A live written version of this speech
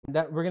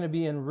that we're going to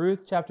be in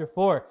Ruth chapter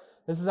 4.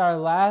 This is our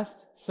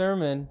last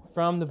sermon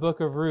from the book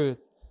of Ruth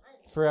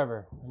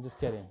forever. I'm just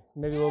kidding.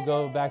 Maybe we'll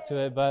go back to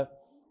it, but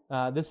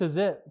this is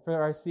it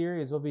for our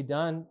series. We'll be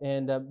done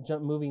and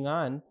moving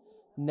on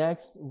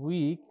next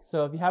week.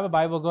 So if you have a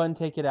Bible, go ahead and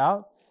take it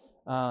out.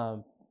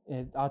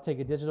 And I'll take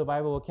a digital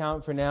Bible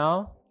account for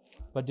now,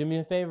 but do me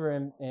a favor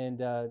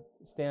and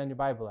stay on your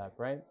Bible app,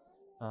 right?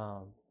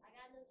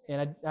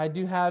 And I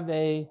do have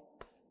a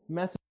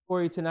message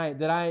for you tonight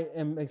that I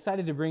am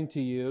excited to bring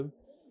to you.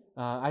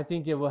 I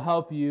think it will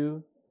help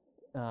you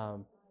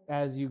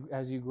as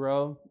you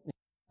grow.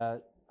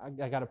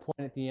 I got a point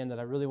at the end that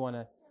I really want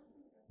to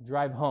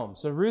drive home.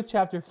 So Ruth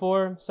chapter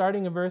 4,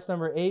 starting in verse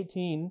number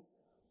 18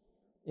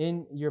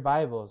 in your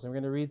Bibles. And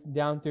we're going to read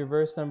down through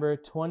verse number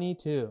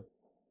 22.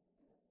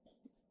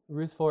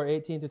 Ruth 4,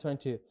 18 to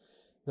 22.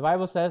 The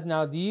Bible says,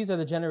 "Now these are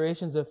the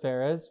generations of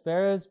Pharez.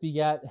 Pharez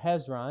begat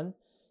Hezron.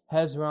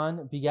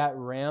 Hezron begat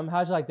Ram."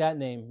 How'd you like that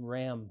name?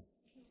 Ram.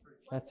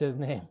 That's his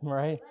name,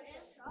 right?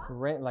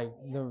 Ram,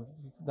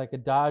 like a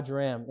Dodge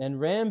Ram. And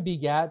Ram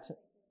begat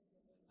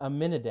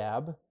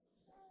Aminadab.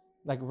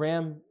 Like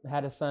Ram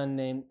had a son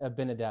named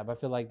Abinadab. I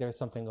feel like there's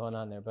something going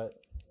on there.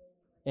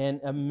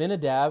 And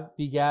Aminadab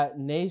begat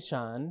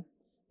Nahshon.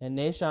 And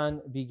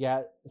Nahshon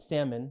begat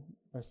Salmon,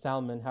 or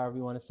Salmon, however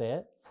you want to say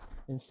it.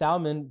 And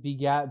Salmon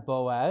begat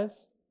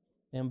Boaz.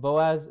 And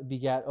Boaz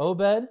begat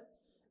Obed.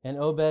 And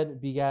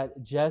Obed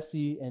begat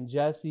Jesse. And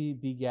Jesse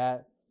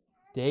begat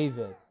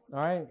David. All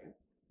right?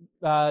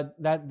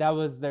 That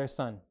was their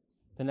son.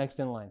 The next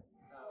in line.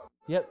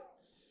 Yep.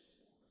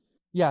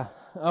 Yeah.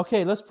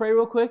 Okay, let's pray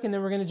real quick, and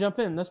then we're going to jump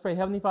in. Let's pray.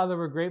 Heavenly Father,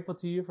 we're grateful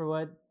to you for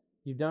what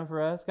you've done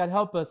for us. God,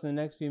 help us in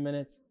the next few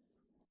minutes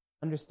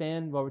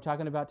understand what we're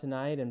talking about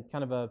tonight and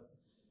kind of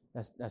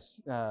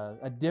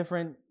a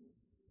different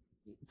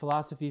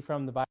philosophy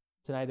from the Bible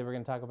tonight that we're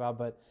going to talk about.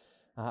 But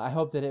I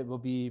hope that it will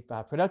be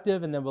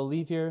productive, and then we'll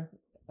leave here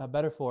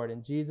better for it.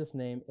 In Jesus'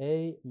 name,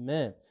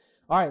 amen.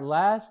 All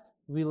right,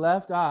 we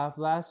left off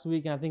last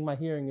week, and I think my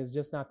hearing is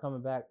just not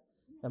coming back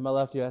at my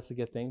left ear. That's a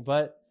good thing.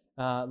 But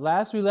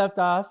last we left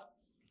off,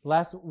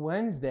 last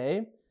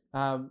Wednesday,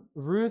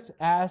 Ruth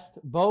asked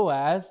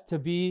Boaz to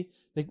be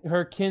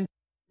her kinsman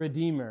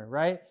redeemer,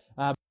 right?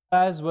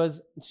 Boaz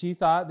was, she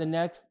thought, the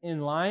next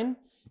in line,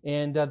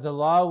 and the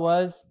law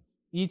was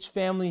each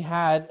family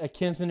had a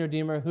kinsman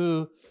redeemer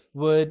who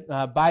would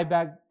buy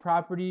back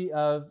property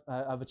of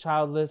a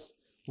childless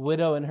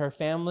widow and her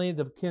family.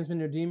 The kinsman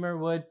redeemer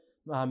would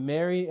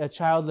marry a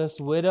childless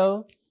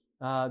widow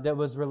that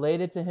was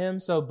related to him.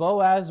 So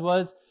Boaz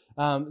was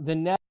the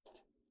next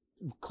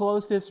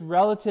closest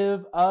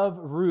relative of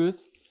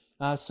Ruth,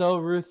 so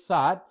Ruth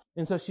thought.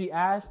 And so she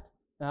asked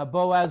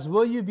Boaz,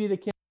 "Will you be the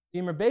kinsman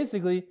redeemer?"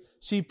 Basically,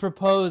 she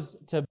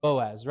proposed to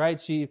Boaz, right?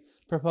 She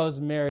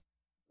proposed marriage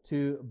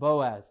to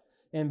Boaz.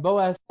 And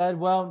Boaz said,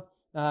 well,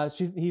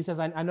 he says,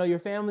 I know your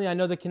family, I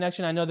know the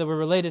connection, I know that we're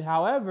related.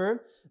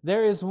 However,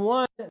 there is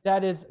one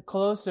that is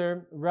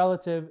closer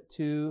relative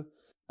to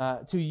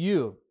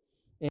you.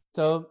 And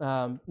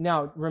so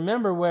now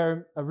remember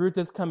where Ruth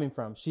is coming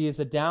from. She is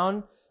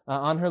down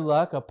on her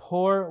luck, a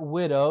poor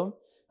widow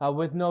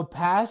with no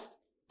past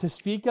to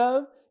speak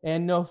of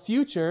and no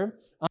future.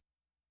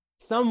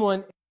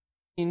 Someone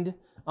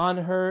on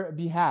her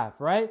behalf,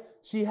 right?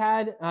 She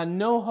had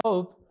no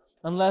hope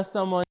unless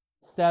someone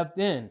stepped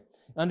in.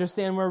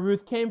 Understand where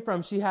Ruth came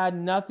from. She had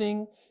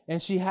nothing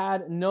and she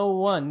had no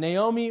one.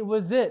 Naomi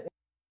was it.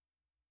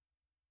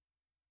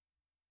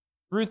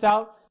 Ruth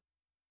out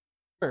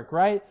work,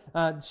 right?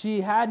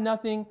 She had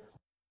nothing.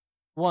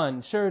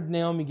 One, sure,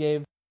 Naomi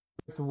gave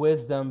Ruth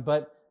wisdom,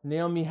 but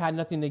Naomi had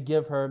nothing to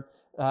give her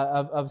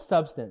of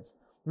substance.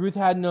 Ruth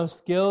had no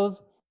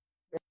skills,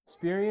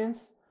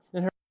 experience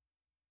in her,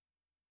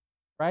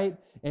 right?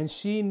 And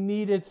she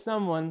needed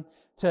someone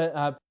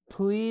to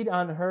plead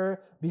on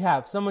her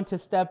behalf, someone to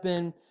step in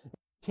and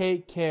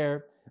take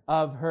care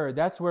of her.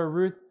 That's where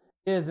Ruth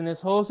is in this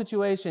whole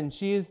situation.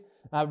 She's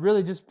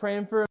really just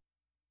praying for her,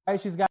 right?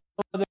 She's got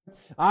no other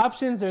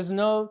options. There's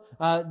no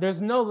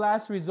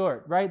last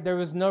resort, right? There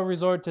was no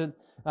resort to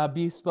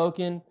be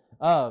spoken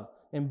of.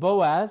 And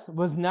Boaz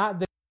was not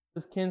the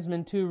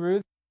kinsman to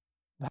Ruth.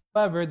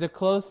 However, the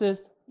closer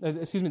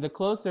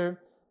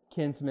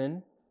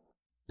kinsman,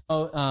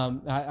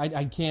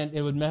 I can't,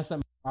 it would mess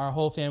up our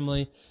whole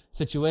family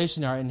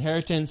situation, our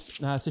inheritance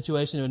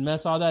situation. It would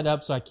mess all that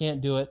up, so I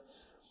can't do it.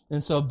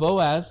 And so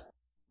Boaz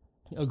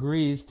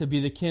agrees to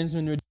be the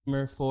kinsman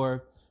redeemer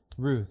for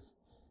Ruth.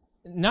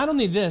 Not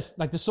only this,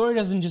 like the story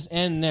doesn't just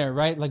end there,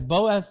 right? Like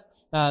Boaz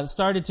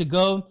started to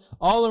go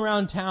all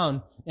around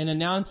town and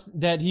announce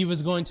that he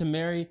was going to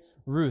marry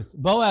Ruth.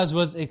 Boaz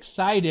was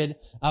excited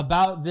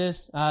about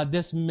this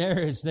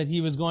marriage that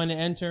he was going to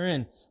enter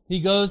in. He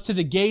goes to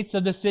the gates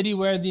of the city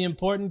where the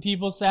important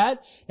people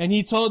sat, and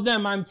he told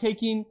them, I'm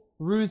taking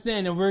Ruth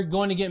in, and we're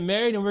going to get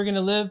married, and we're going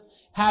to live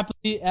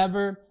happily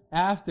ever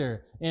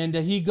after. And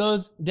he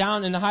goes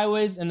down in the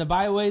highways and the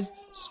byways,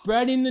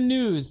 spreading the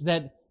news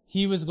that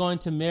he was going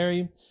to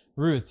marry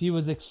Ruth. He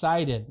was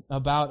excited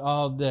about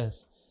all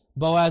this.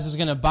 Boaz was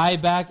going to buy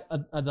back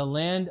the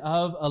land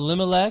of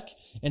Elimelech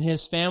and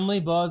his family.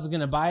 Boaz was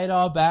going to buy it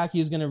all back. He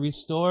was going to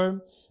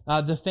restore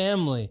the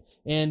family.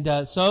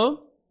 And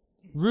so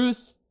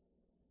Ruth,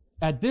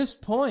 at this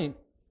point,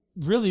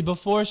 really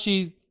before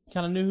she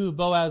kind of knew who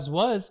Boaz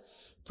was,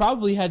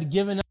 probably had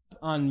given up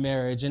on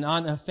marriage and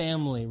on a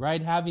family,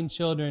 right? Having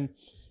children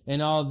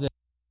and all this.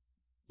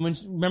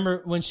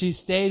 Remember when she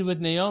stayed with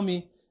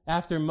Naomi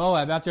after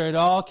Moab, after it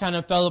all kind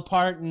of fell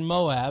apart in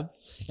Moab,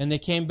 and they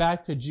came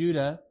back to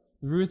Judah,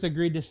 Ruth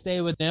agreed to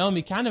stay with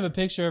Naomi, kind of a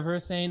picture of her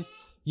saying,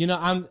 you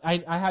know,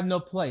 I have no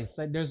place.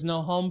 There's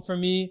no home for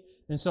me,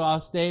 and so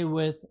I'll stay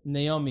with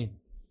Naomi.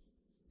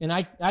 And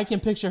I can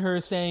picture her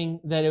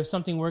saying that if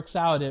something works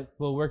out, it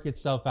will work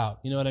itself out.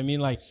 You know what I mean?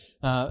 Like,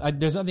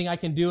 there's nothing I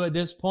can do at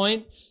this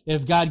point.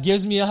 If God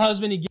gives me a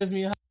husband, He gives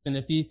me a husband.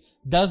 If He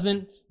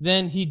doesn't,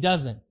 then He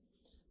doesn't.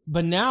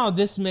 But now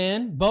this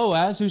man,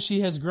 Boaz, who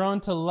she has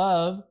grown to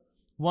love,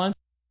 wants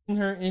to bring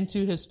her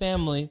into his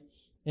family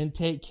and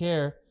take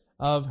care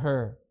of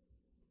her.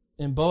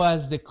 And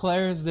Boaz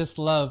declares this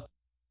love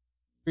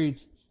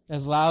streets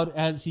as loud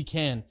as he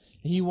can.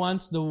 He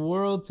wants the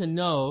world to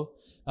know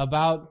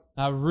about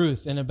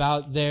Ruth and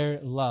about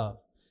their love.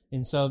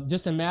 And so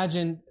just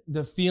imagine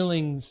the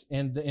feelings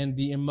and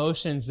the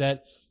emotions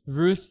that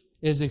Ruth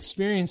is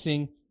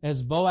experiencing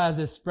as Boaz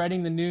is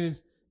spreading the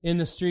news in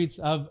the streets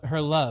of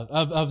her love,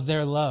 of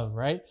their love,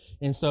 right?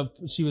 And so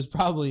she was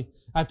probably,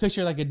 I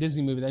picture like a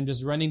Disney movie, them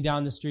just running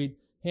down the street,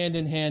 hand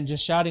in hand,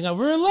 just shouting out,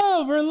 we're in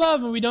love,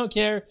 and we don't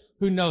care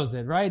who knows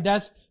it, right?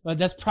 That's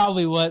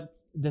probably what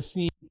the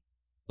scene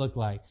looked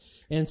like.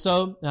 And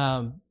so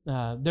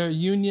their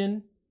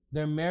union,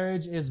 their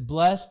marriage is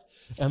blessed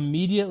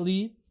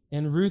immediately,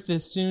 and Ruth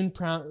is soon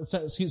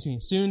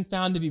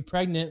found to be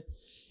pregnant,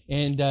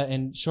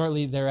 and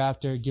shortly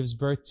thereafter gives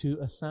birth to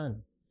a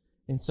son.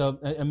 And so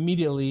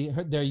immediately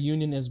their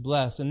union is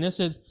blessed. And this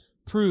is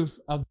proof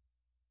of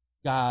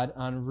God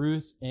on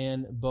Ruth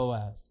and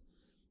Boaz.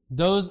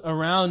 Those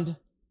around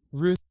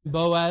Ruth and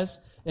Boaz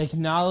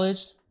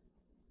acknowledged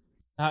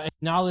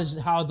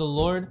how the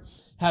Lord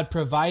had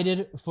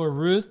provided for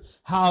Ruth,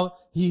 how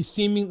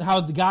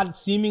God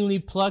seemingly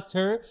plucked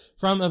her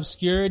from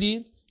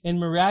obscurity and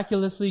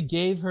miraculously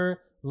gave her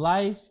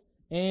life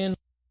and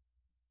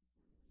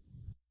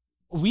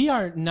we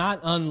are not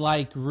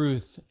unlike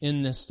Ruth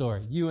in this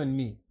story, you and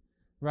me,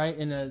 right?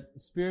 In a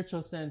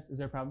spiritual sense, is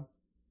there a problem?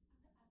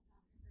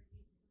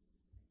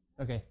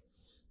 Okay.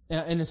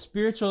 In a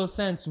spiritual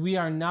sense, we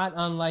are not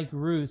unlike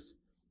Ruth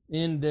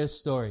in this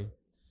story.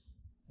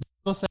 The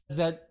Bible says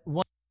that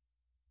one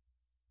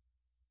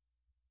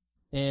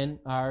in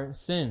our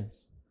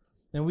sins.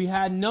 And we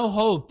had no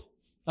hope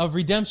of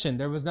redemption.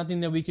 There was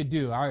nothing that we could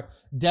do. Our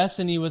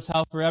destiny was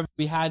held forever.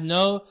 We had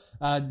no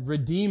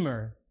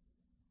redeemer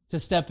to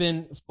step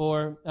in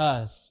for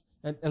us,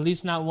 at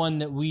least not one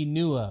that we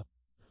knew of.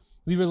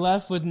 We were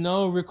left with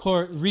no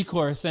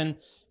recourse, and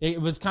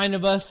it was kind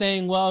of us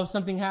saying, well, if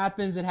something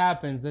happens, it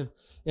happens. If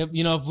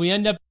we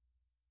end up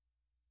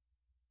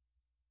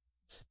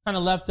kind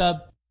of left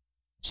up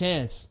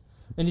chance.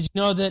 And did you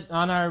know that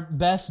on our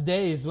best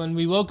days, when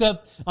we woke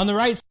up on the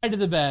right side of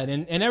the bed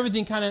and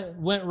everything kind of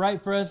went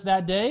right for us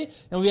that day,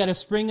 and we had a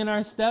spring in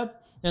our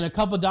step and a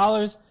couple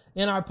dollars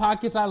in our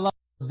pockets, I love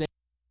those days.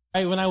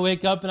 Right? When I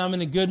wake up and I'm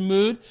in a good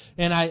mood,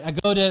 and I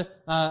go to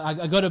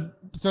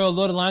throw a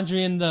load of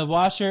laundry in the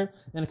washer,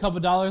 and a couple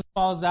dollars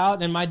falls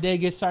out, and my day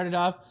gets started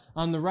off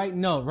on the right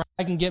note. Right?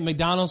 I can get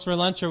McDonald's for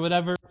lunch or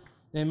whatever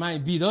it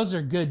might be. Those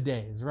are good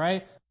days,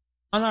 right?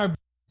 On our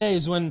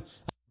days when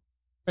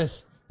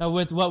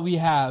with what we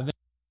have,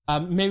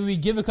 maybe we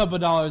give a couple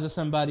dollars to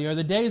somebody, or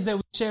the days that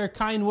we share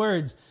kind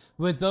words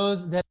with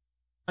those that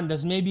are around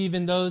us, maybe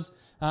even those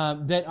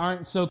that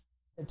aren't so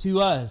kind to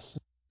us.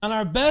 On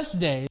our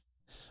best days,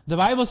 the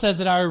Bible says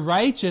that our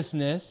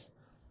righteousness,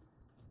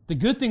 the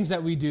good things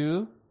that we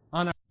do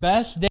on our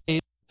best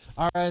days,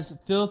 are as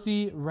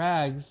filthy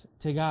rags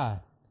to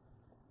God.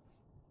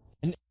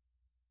 And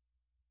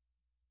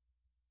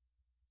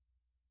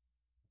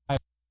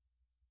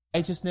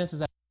righteousness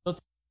is as filthy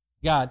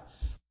rags to God.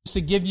 Just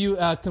to give you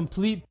a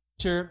complete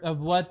picture of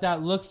what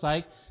that looks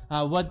like,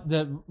 what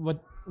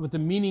the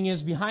meaning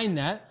is behind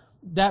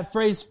that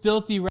phrase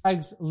 "filthy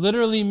rags"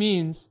 literally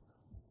means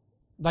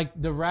like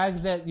the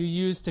rags that you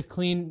use to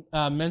clean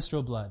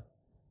menstrual blood,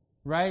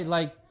 right?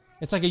 Like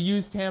it's like a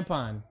used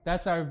tampon.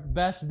 That's our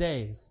best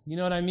days. You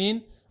know what I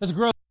mean? It's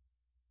gross.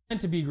 It's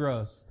meant to be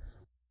gross.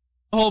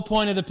 The whole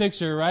point of the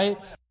picture, right?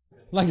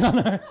 Like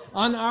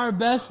on our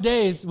best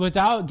days,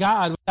 without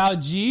God, without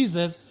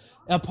Jesus,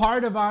 a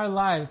part of our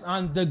lives,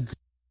 on the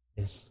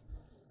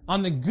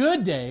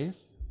good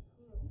days,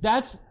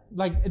 that's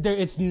like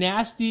it's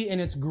nasty and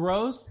it's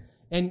gross,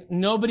 and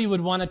nobody would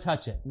want to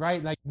touch it,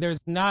 right? Like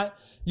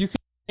you could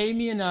pay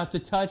me enough to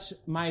touch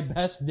my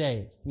best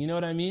days. You know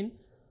what I mean?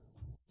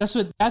 That's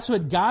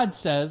what God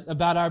says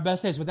about our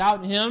best days.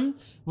 Without Him,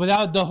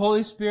 without the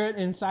Holy Spirit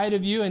inside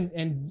of you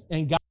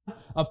and God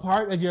a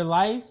part of your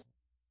life,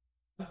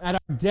 at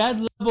our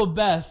dead level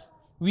best,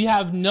 we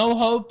have no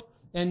hope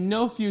and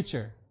no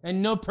future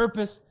and no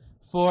purpose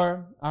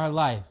for our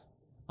life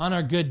on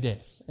our good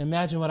days.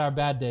 Imagine what our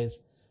bad days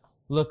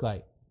look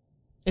like.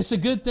 It's a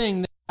good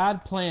thing that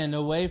God planned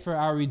a way for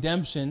our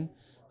redemption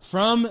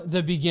from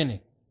the beginning.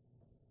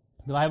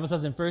 The Bible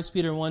says in 1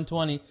 Peter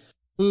 1:20,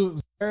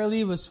 who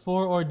verily was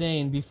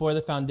foreordained before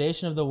the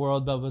foundation of the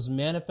world, but was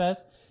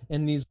manifest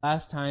in these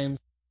last times.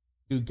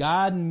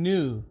 God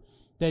knew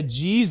that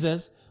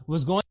Jesus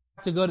was going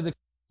to go to the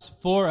cross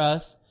for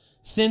us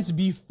since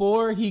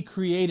before he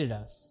created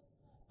us.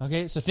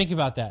 Okay, so think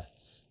about that.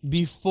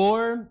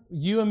 Before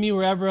you and me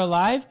were ever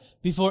alive,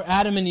 before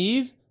Adam and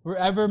Eve were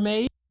ever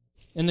made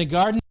in the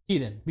Garden of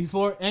Eden,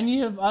 before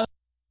any of us,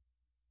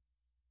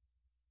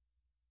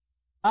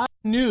 God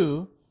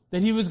knew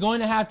that he was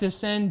going to have to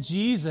send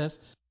Jesus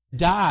to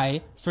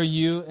die for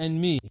you and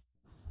me.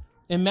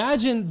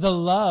 Imagine the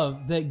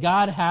love that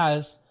God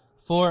has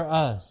for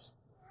us.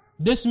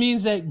 This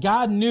means that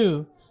God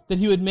knew that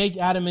he would make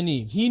Adam and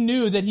Eve. He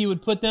knew that he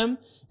would put them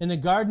in the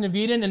Garden of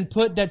Eden and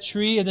put that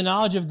tree of the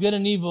knowledge of good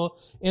and evil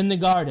in the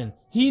garden.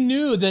 He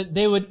knew that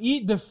they would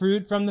eat the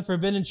fruit from the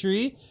forbidden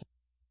tree.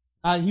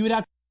 He would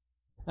have,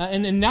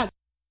 and that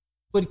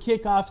would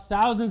kick off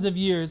thousands of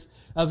years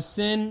of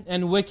sin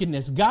and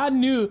wickedness. God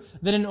knew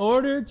that in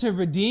order to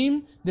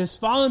redeem this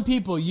fallen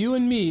people, you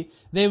and me,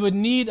 they would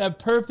need a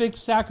perfect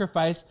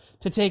sacrifice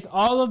to take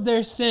all of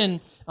their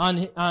sin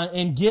on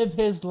and give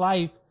his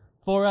life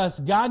for us.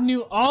 God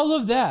knew all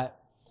of that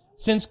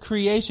since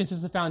creation,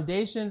 since the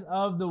foundations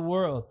of the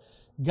world.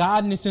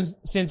 God knew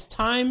since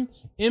time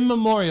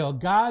immemorial.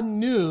 God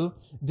knew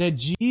that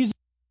Jesus,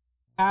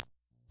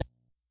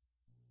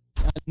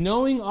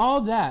 knowing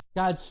all that,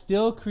 God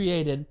still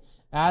created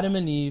Adam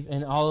and Eve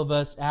and all of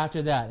us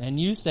after that. And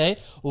you say,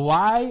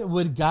 why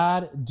would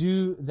God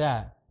do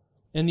that?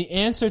 And the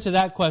answer to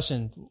that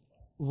question,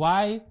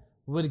 why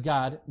would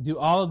God do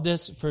all of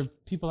this for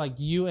people like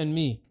you and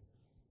me?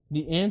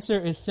 The answer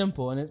is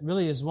simple, and it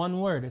really is one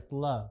word. It's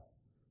love.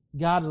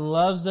 God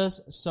loves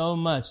us so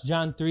much.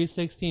 John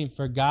 3:16,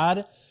 for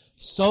God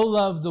so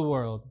loved the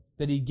world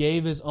that he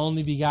gave his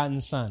only begotten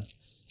Son.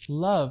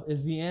 Love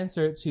is the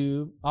answer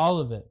to all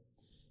of it.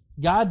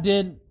 God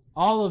did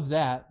all of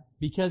that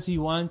because he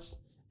wants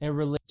a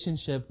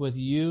relationship with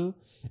you,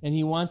 and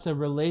he wants a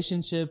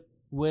relationship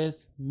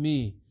with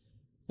me.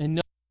 And no,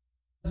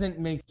 it doesn't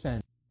make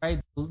sense,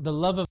 right? The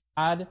love of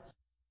God,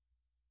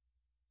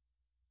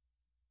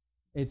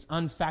 it's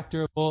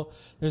unfactorable.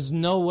 There's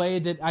no way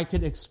that I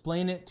could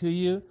explain it to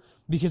you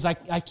because I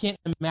can't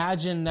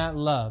imagine that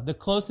love. The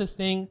closest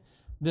thing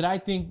that I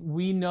think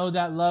we know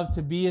that love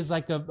to be is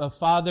like a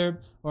father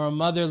or a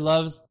mother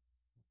loves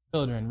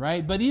children,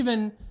 right? But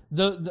even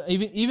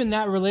even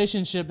that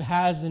relationship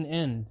has an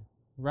end,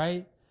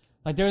 right?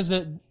 Like there's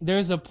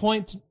a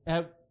point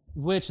at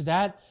which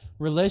that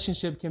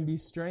relationship can be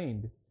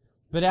strained.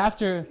 But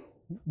after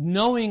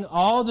knowing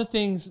all the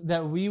things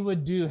that we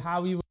would do,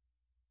 how we would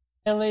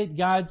violate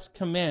God's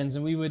commands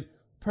and we would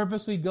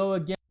purposely go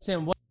against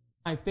him, one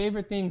of my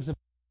favorite things about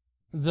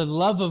the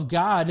love of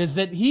God is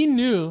that he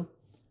knew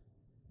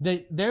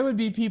that there would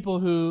be people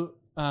who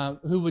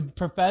would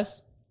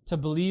profess to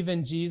believe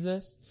in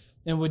Jesus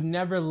and would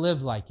never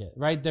live like it,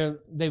 right?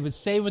 They would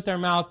say with their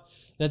mouth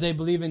that they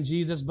believe in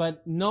Jesus,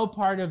 but no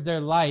part of their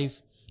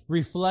life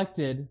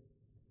reflected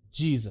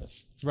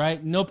Jesus,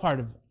 right? No part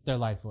of their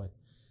life would.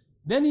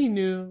 Then he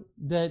knew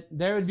that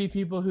there would be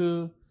people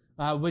who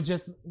would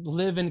just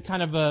live in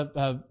kind of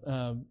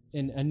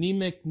an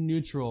anemic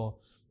neutral,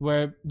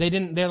 where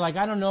they're like,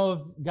 I don't know if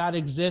God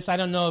exists. I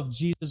don't know if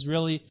Jesus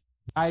really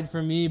died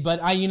for me, but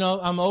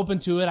I'm open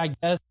to it, I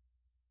guess.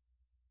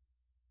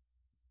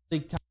 They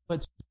kind of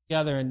put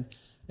together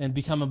and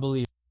become a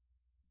believer.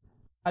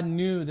 God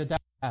knew that would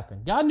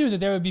happen. God knew that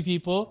there would be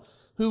people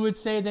who would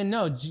say that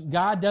no,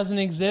 God doesn't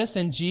exist,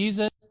 and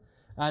Jesus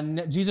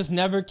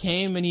never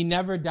came, and he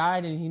never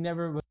died, and he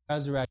never was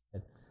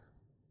resurrected.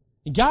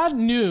 God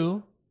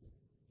knew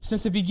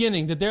since the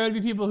beginning that there would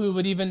be people who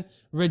would even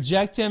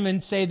reject him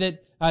and say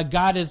that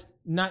God is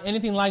not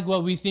anything like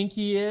what we think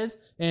he is,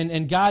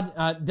 and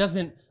God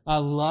doesn't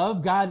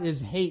love. God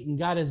is hate, and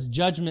God is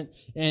judgment,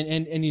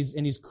 and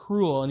he's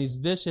cruel, and he's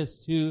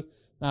vicious to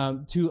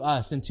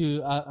us and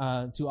to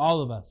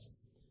all of us,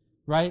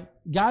 right?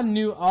 God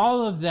knew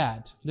all of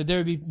that there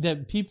would be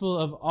that people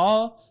of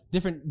all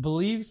different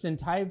beliefs and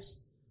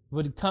types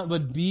would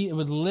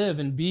live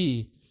and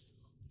be.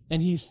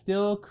 And he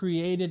still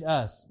created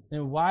us.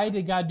 And why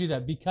did God do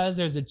that? Because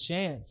there's a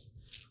chance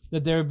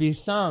that there would be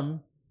some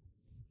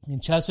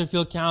in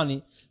Chesterfield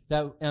County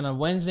that on a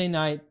Wednesday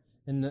night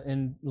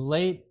in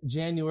late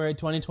January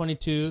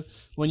 2022,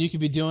 when you could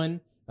be doing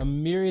a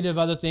myriad of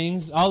other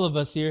things, all of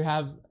us here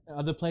have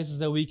other places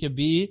that we could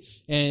be,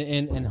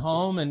 and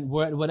home and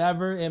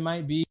whatever it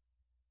might be.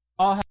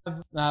 All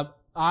have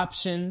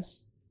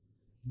options,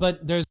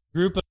 but there's a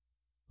group of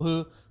people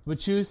who would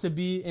choose to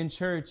be in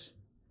church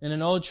in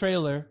an old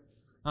trailer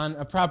on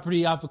a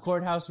property off of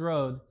Courthouse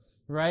Road,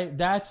 right?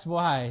 That's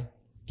why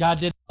God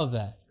did all of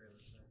that.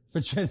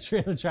 For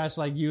trailer trash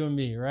like you and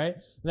me, right?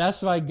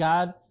 That's why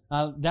God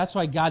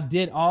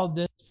did all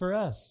this for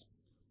us.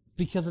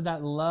 Because of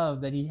that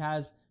love that he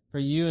has for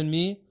you and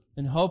me,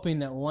 and hoping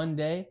that one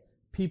day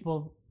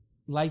people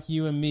like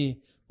you and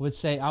me would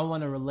say, I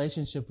want a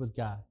relationship with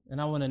God, and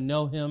I want to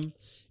know Him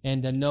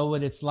and to know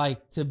what it's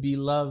like to be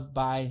loved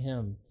by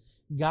Him.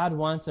 God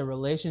wants a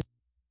relationship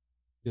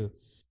with you.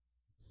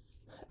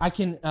 I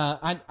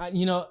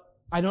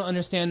don't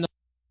understand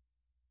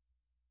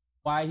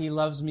why He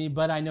loves me,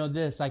 but I know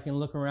this. I can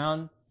look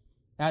around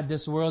at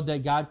this world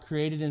that God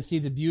created and see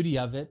the beauty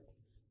of it,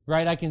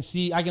 right? I can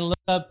look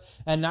up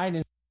at night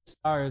and see the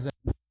stars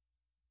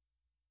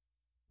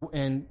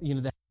and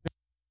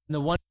the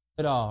wonder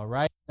of it all,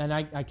 right? And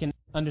I can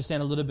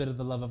understand a little bit of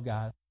the love of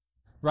God,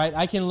 right?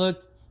 I can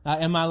look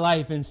in my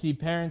life and see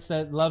parents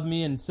that love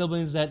me and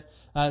siblings that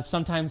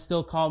sometimes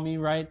still call me,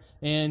 right?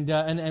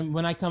 And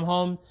when I come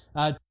home,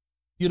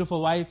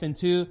 beautiful wife and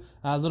two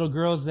little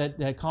girls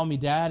that call me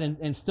dad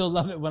and still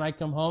love it when I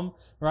come home,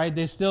 right?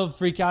 They still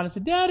freak out and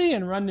say, Daddy,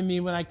 and run to me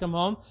when I come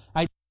home.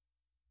 I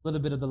a little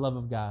bit of the love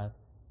of God.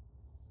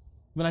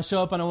 When I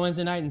show up on a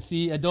Wednesday night and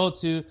see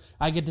adults who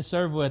I get to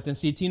serve with and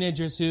see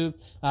teenagers who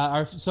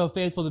are so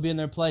faithful to be in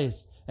their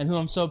place and who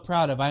I'm so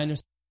proud of, I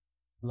understand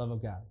the love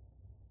of God.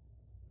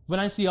 When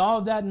I see all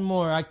of that and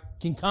more, I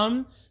can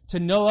come to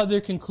no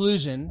other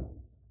conclusion.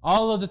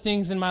 All of the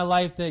things in my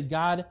life that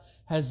God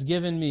has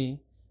given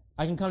me,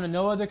 I can come to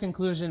no other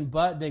conclusion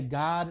but that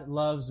God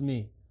loves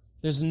me.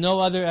 There's no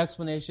other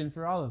explanation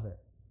for all of it.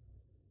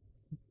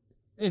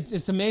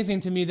 It's amazing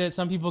to me that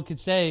some people could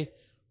say,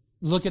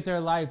 look at their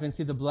life and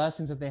see the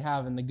blessings that they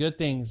have and the good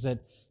things that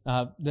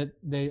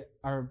they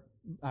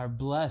are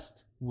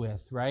blessed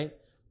with, right?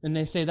 And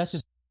they say that's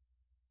just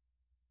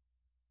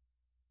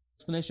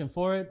explanation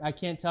for it. I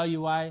can't tell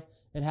you why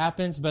it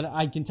happens, but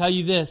I can tell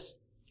you this,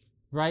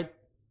 right?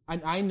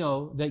 I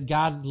know that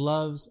God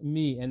loves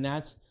me, and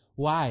that's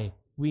why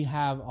we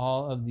have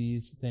all of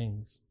these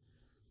things.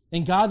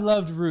 And God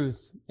loved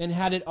Ruth and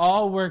had it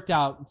all worked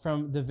out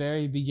from the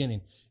very beginning.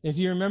 If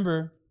you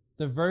remember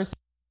the verse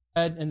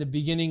read in the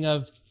beginning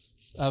of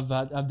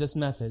this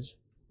message,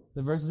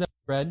 the verses that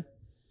we read,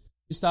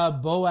 you saw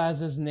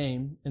Boaz's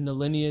name in the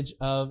lineage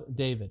of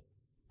David.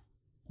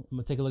 I'm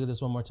going to take a look at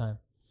this one more time.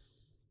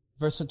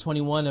 Verse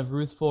 21 of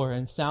Ruth 4,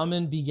 and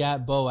Salmon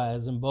begat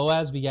Boaz, and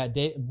Boaz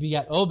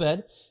begat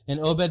Obed, and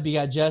Obed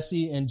begat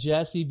Jesse, and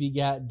Jesse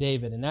begat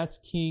David. And that's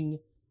King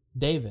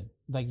David,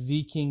 like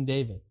the King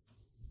David.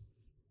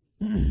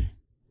 And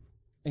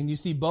you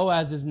see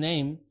Boaz's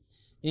name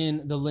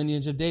in the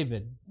lineage of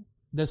David.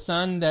 The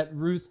son that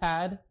Ruth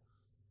had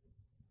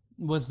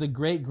was the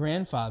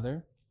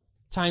great-grandfather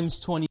times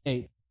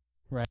 28,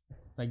 right?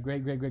 Like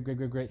great,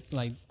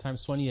 like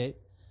times 28.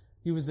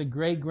 He was the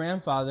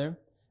great-grandfather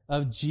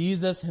of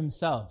Jesus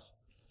himself.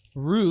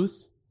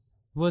 Ruth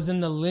was in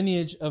the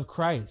lineage of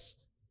Christ.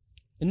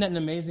 Isn't that an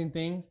amazing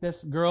thing?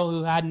 This girl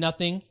who had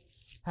nothing,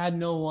 had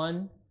no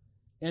one,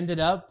 ended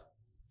up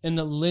in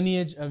the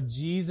lineage of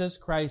Jesus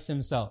Christ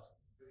himself.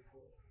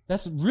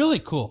 That's really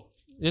cool,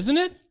 isn't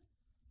it?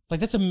 Like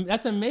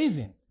that's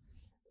amazing.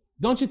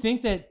 Don't you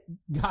think that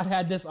God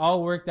had this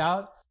all worked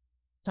out?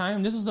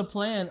 This is the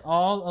plan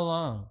all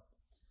along.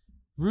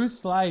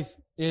 Ruth's life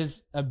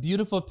is a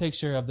beautiful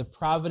picture of the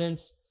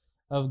providence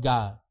of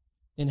God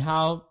and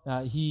how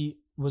He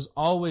was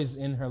always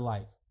in her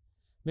life.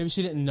 Maybe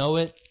she didn't know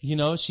it.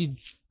 She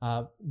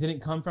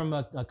didn't come from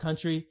a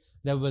country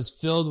that was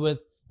filled with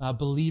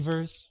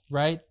believers,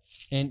 right?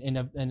 And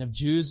of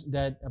Jews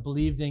that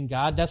believed in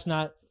God. That's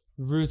not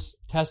Ruth's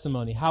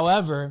testimony.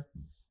 However,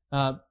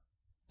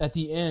 at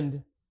the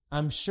end,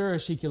 I'm sure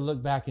she could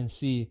look back and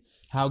see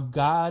how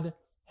God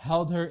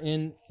held her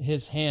in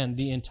His hand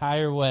the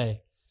entire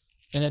way.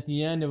 And at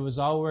the end, it was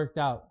all worked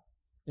out.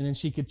 And then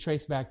she could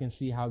trace back and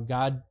see how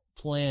God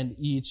planned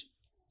each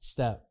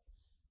step.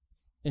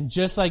 And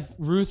just like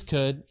Ruth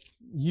could,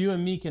 you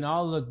and me can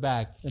all look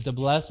back at the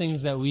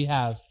blessings that we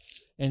have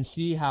and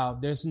see how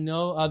there's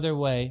no other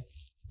way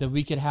that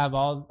we could have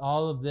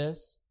all of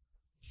this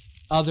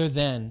other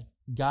than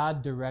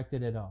God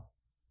directed it all.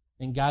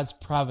 And God's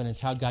providence,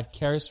 how God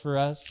cares for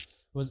us,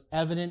 was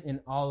evident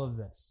in all of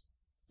this.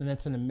 And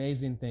that's an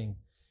amazing thing.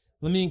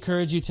 Let me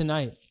encourage you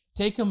tonight.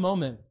 Take a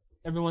moment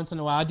every once in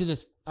a while. I do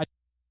this.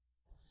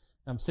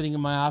 I'm sitting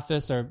in my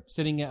office or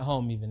sitting at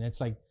home even.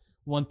 It's like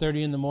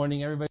 1:30 in the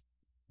morning.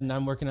 And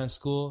I'm working on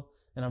school.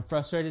 And I'm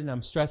frustrated and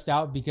I'm stressed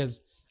out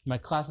because my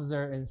classes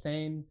are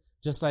insane.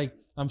 Just like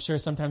I'm sure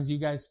sometimes you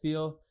guys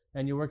feel.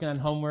 And you're working on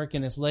homework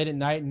and it's late at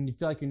night and you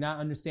feel like you're not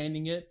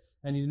understanding it.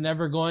 And you're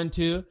never going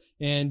to,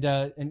 and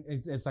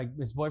it's like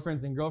it's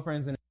boyfriends and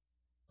girlfriends and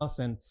else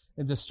and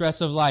the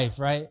stress of life,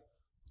 right?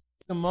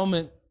 Take a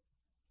moment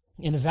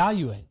and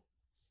evaluate.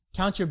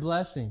 Count your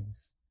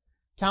blessings.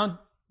 Count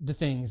the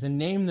things and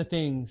name the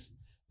things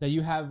that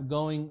you have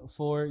going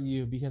for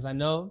you. Because I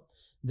know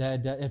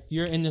that if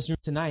you're in this room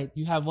tonight,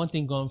 you have one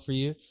thing going for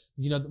you.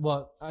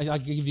 I'll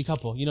give you a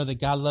couple. You know that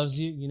God loves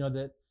you. You know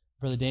that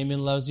Brother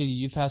Damien loves you. The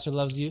youth pastor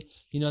loves you.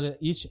 You know that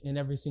each and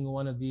every single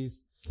one of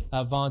these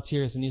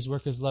volunteers and these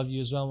workers love you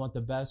as well and want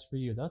the best for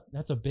you.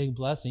 That's a big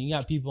blessing. You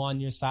got people on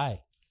your side,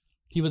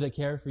 people that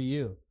care for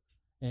you.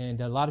 And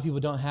a lot of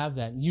people don't have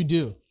that. You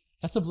do.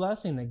 That's a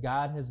blessing that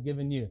God has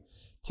given you.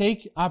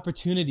 Take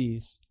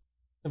opportunities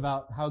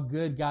about how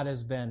good God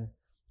has been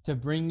to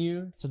bring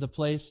you to the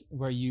place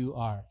where you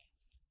are.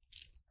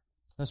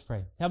 Let's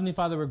pray. Heavenly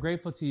Father, we're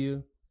grateful to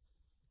you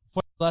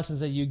for the blessings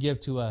that you give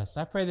to us.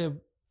 I pray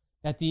that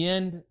at the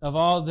end of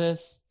all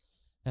this,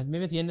 and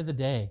maybe at the end of the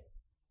day,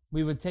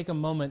 we would take a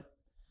moment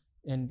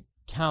and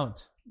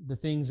count the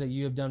things that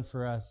you have done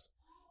for us.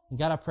 And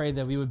God, I pray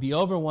that we would be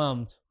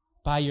overwhelmed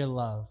by your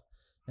love.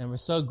 And we're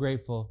so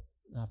grateful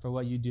for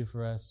what you do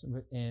for us.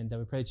 And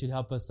we pray that you'd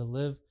help us to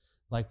live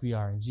like we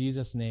are. In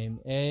Jesus' name,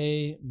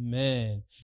 amen.